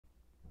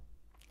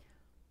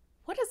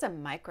What is a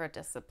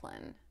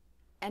microdiscipline?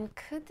 And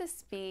could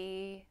this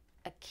be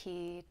a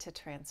key to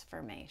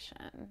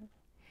transformation?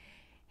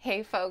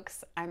 Hey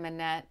folks, I'm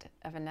Annette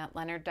of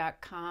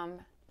AnnetteLeonard.com,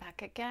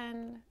 back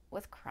again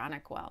with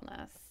Chronic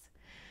Wellness.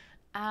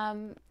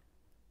 Um,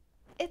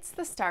 it's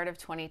the start of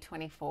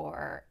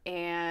 2024,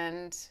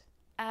 and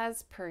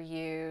as per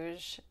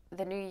usual,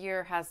 the new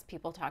year has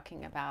people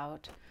talking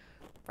about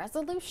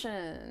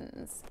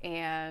resolutions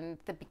and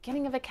the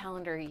beginning of a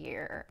calendar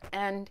year.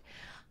 And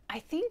I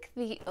think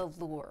the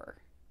allure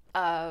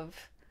of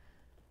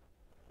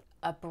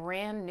a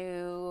brand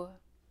new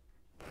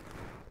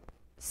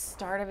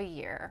start of a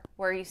year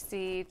where you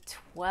see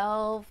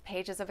 12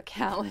 pages of a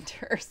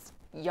calendar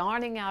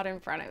yawning out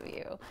in front of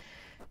you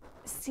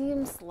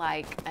seems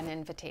like an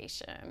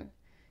invitation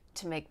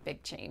to make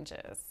big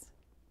changes.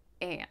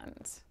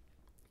 And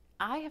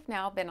I have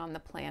now been on the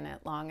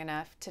planet long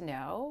enough to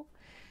know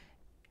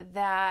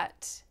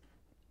that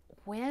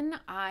when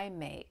I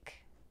make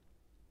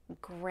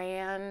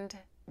grand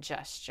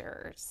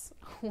gestures,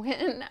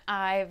 when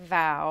I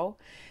vow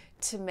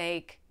to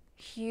make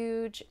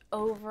huge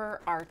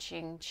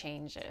overarching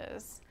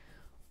changes,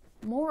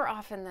 more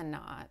often than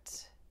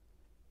not,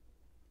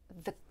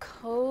 the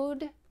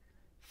code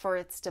for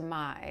its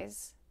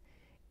demise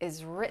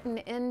is written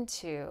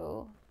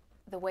into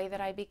the way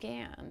that I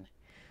began,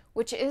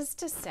 which is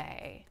to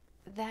say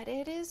that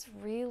it is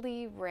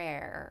really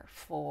rare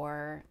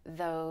for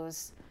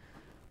those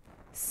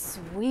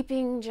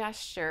sweeping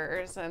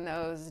gestures and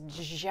those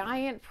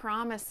giant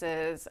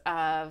promises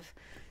of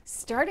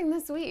starting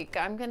this week,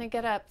 I'm going to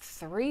get up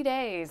 3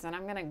 days and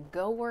I'm going to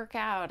go work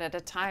out at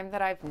a time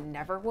that I've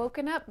never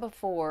woken up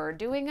before,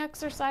 doing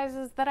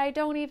exercises that I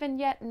don't even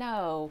yet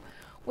know,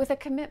 with a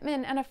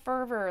commitment and a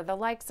fervor, the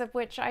likes of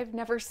which I've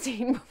never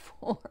seen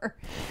before,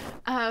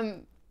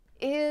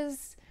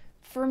 is,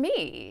 for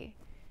me,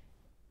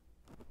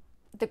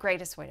 the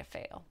greatest way to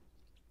fail.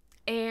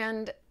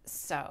 And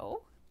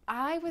so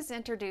I was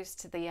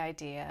introduced to the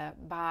idea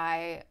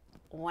by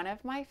one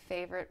of my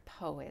favorite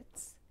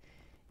poets,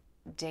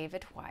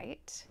 David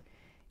Whyte,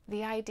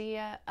 the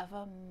idea of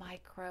a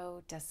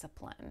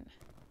microdiscipline.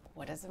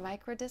 What is a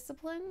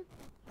microdiscipline?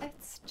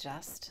 It's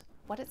just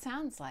what it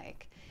sounds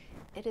like.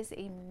 It is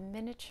a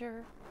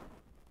miniature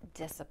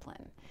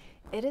discipline.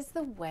 It is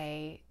the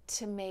way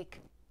to make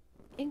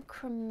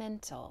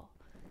incremental,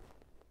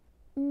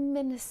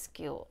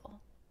 minuscule,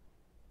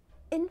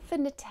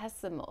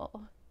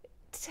 infinitesimal,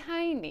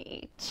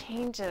 tiny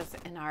changes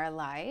in our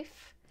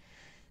life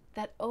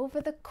that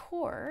over the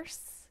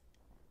course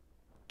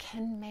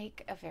can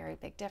make a very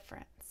big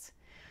difference.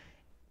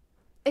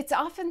 It's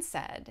often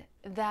said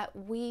that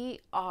we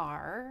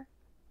are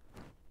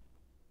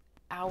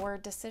our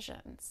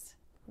decisions.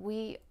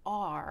 We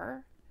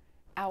are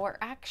our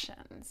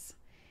actions.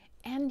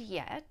 And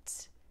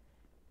yet,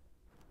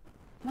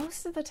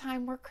 most of the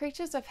time we're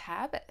creatures of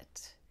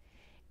habit.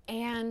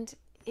 And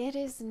it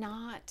is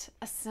not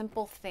a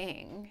simple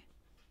thing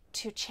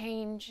to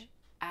change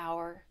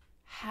our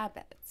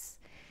habits.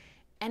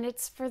 And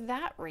it's for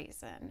that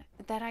reason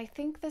that I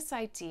think this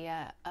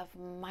idea of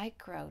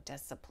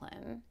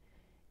microdiscipline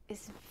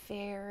is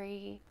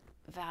very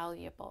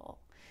valuable,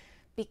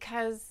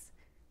 because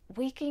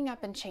waking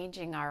up and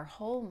changing our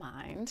whole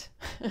mind,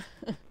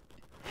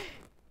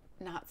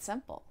 not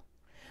simple,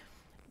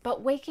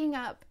 but waking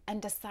up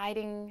and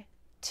deciding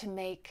to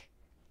make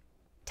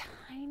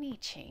tiny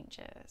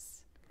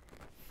changes,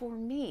 for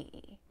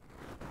me,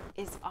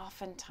 is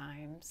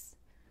oftentimes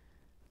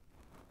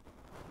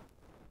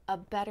a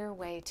better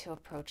way to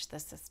approach the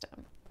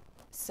system.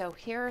 So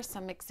here are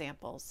some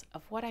examples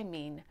of what I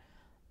mean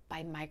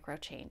by micro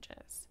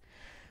changes.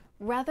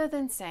 Rather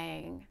than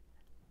saying,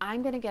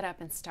 I'm going to get up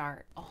and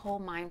start a whole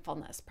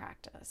mindfulness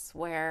practice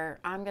where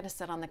I'm going to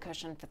sit on the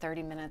cushion for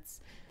 30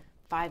 minutes,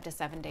 5 to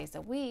 7 days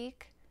a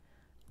week,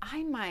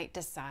 I might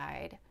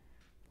decide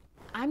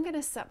I'm going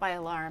to set my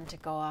alarm to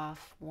go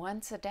off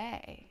once a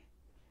day.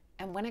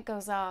 And when it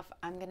goes off,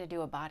 I'm going to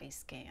do a body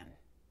scan.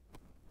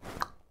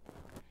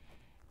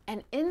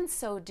 And in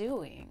so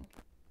doing,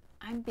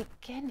 I'm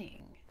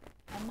beginning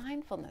a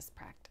mindfulness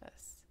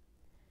practice.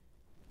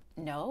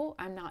 No,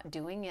 I'm not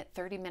doing it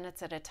 30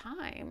 minutes at a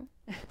time.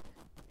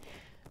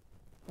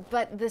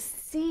 But the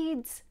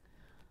seeds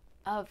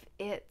of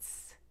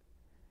its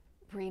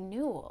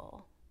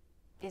renewal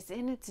is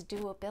in its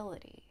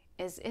doability,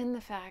 is in the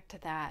fact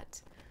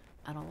that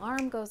an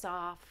alarm goes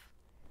off,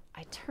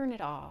 I turn it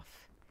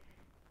off,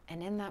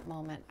 and in that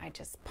moment, I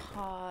just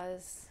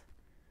pause,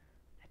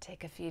 I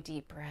take a few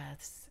deep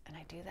breaths, and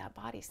I do that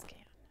body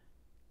scan.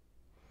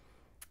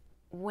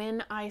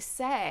 When I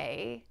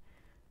say,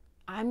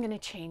 I'm going to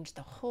change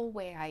the whole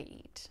way I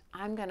eat,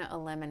 I'm going to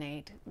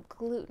eliminate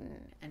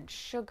gluten and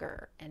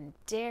sugar and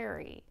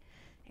dairy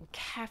and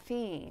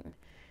caffeine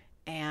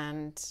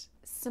and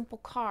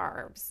simple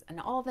carbs and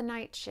all the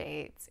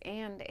nightshades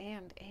and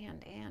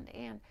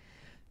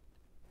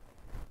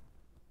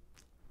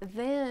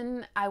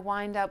then I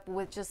wind up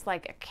with just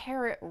like a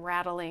carrot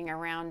rattling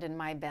around in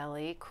my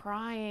belly,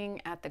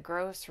 crying at the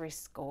grocery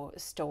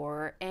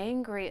store,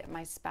 angry at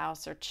my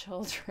spouse or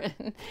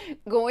children,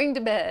 going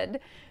to bed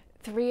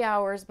 3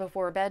 hours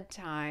before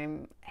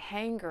bedtime,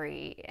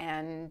 hangry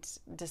and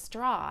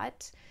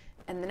distraught.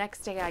 And the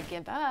next day I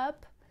give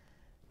up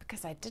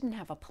because I didn't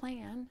have a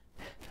plan.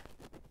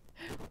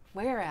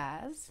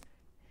 Whereas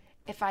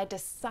if I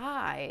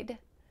decide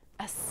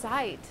a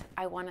sight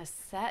I want to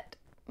set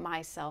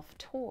myself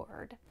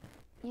toward,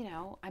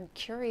 I'm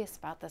curious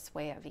about this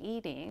way of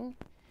eating,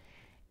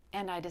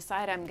 and I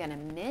decide I'm going to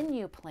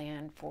menu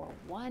plan for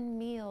one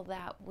meal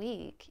that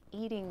week,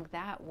 eating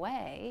that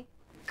way,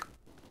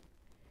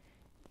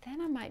 then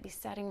I might be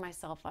setting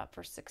myself up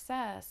for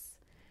success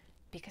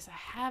because I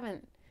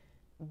haven't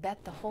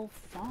bet the whole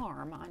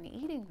farm on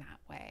eating that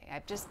way.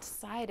 I've just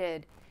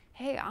decided,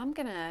 hey, I'm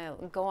going to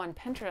go on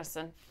Pinterest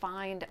and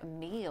find a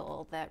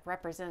meal that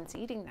represents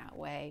eating that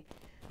way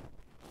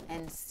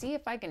and see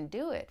if I can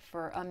do it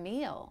for a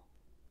meal.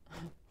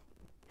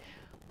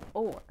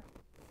 Or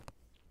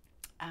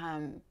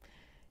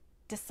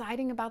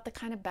deciding about the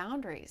kind of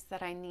boundaries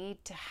that I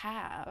need to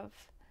have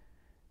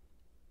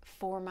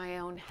for my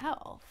own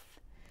health,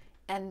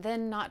 and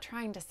then not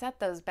trying to set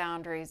those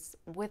boundaries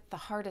with the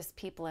hardest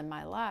people in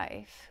my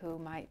life, who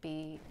might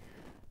be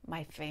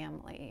my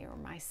family or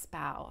my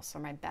spouse or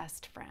my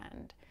best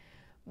friend,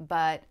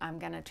 but I'm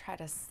going to try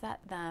to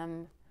set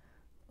them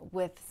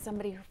with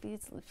somebody who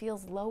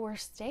feels lower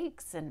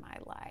stakes in my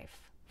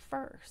life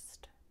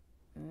first.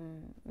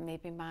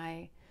 Maybe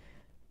my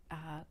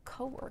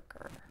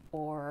coworker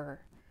or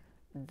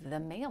the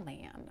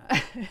mailman.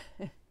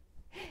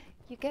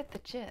 You get the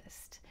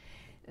gist.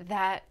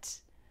 That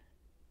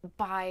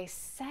by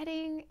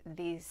setting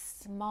these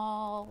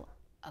small,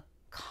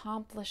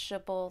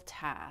 accomplishable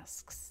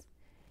tasks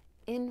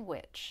in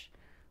which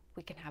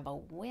we can have a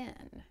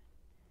win,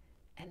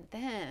 and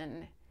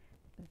then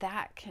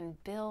that can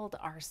build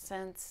our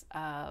sense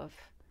of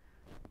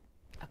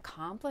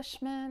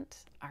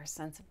accomplishment, our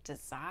sense of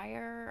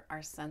desire,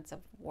 our sense of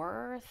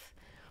worth,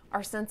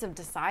 our sense of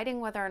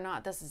deciding whether or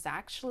not this is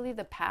actually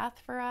the path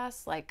for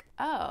us. Like,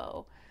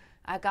 oh,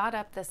 I got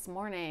up this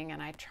morning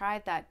and I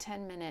tried that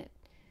 10-minute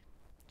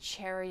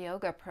chair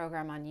yoga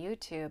program on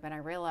YouTube, and I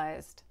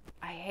realized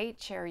I hate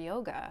chair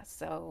yoga.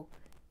 So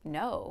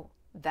no,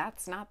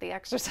 that's not the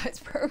exercise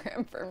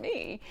program for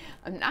me.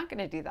 I'm not going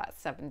to do that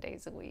 7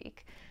 days a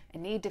week. I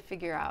need to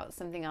figure out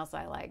something else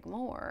I like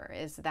more.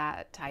 Is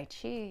that Tai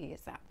Chi?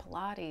 Is that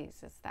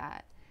Pilates? Is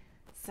that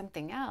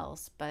something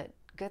else? But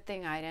good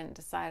thing I didn't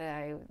decide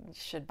I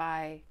should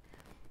buy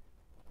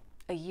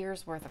a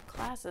year's worth of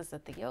classes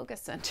at the yoga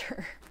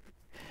center.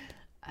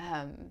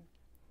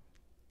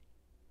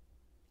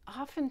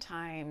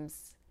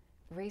 Oftentimes,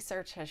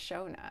 research has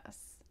shown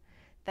us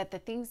that the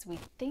things we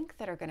think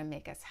that are going to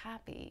make us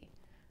happy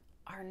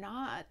are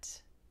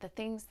not the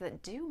things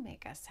that do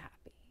make us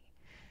happy.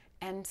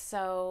 And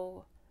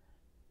so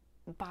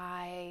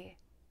by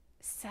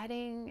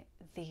setting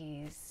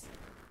these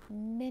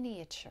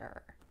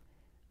miniature,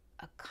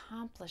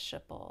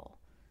 accomplishable,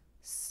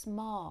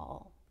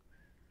 small,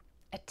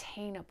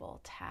 attainable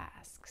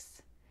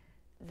tasks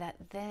that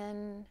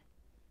then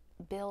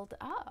build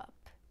up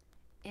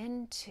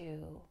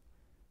into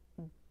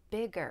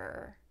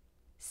bigger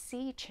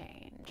sea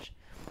change.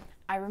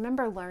 I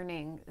remember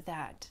learning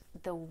that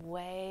the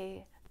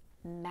way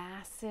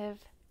massive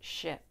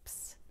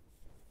ships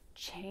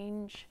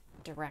change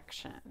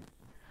direction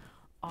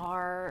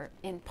are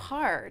in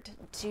part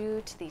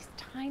due to these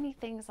tiny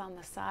things on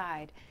the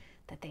side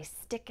that they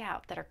stick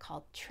out that are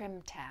called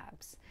trim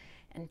tabs.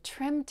 And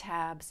trim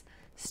tabs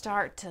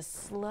start to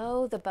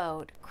slow the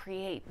boat,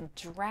 create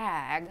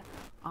drag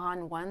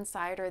on one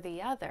side or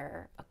the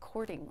other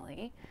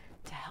accordingly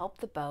to help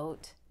the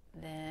boat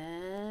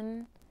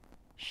then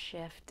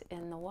shift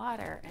in the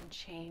water and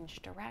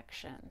change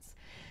directions.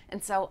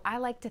 And so I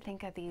like to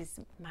think of these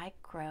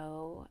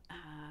micro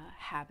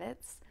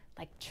habits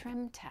like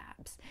trim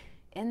tabs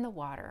in the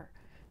water.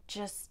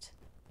 Just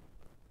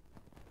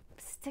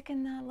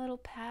sticking that little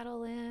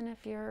paddle in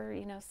if you're,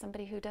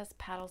 somebody who does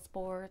paddle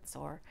sports,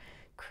 or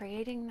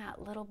creating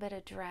that little bit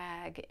of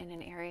drag in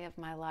an area of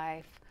my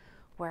life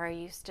where I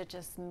used to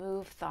just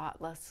move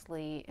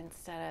thoughtlessly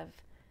instead of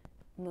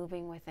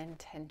moving with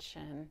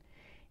intention,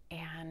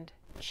 and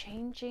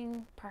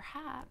changing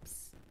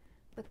perhaps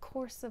the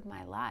course of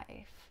my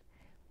life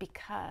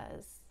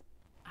because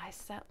I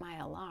set my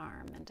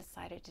alarm and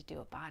decided to do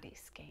a body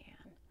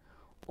scan,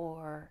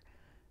 or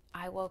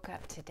I woke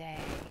up today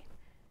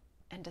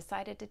and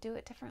decided to do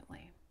it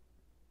differently.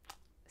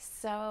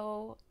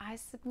 So I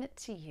submit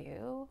to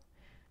you,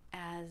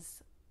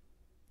 as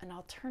an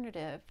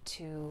alternative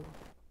to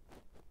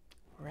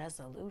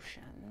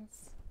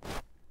resolutions,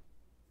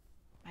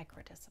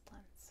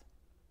 microdisciplines.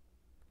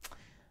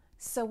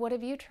 So what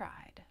have you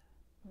tried?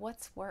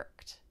 What's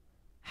worked?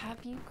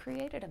 Have you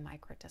created a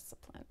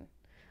microdiscipline?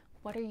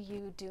 What are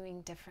you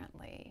doing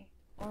differently?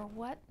 Or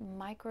what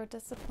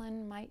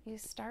microdiscipline might you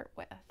start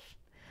with?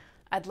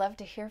 I'd love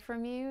to hear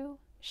from you.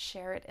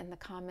 share it in the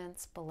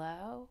comments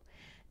below.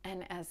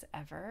 And as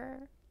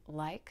ever,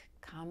 like,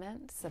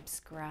 comment,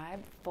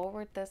 subscribe,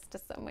 forward this to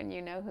someone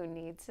you know who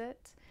needs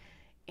it.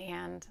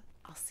 And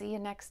I'll see you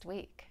next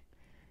week.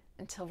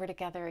 Until we're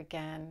together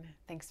again,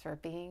 thanks for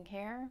being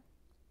here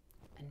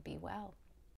and be well.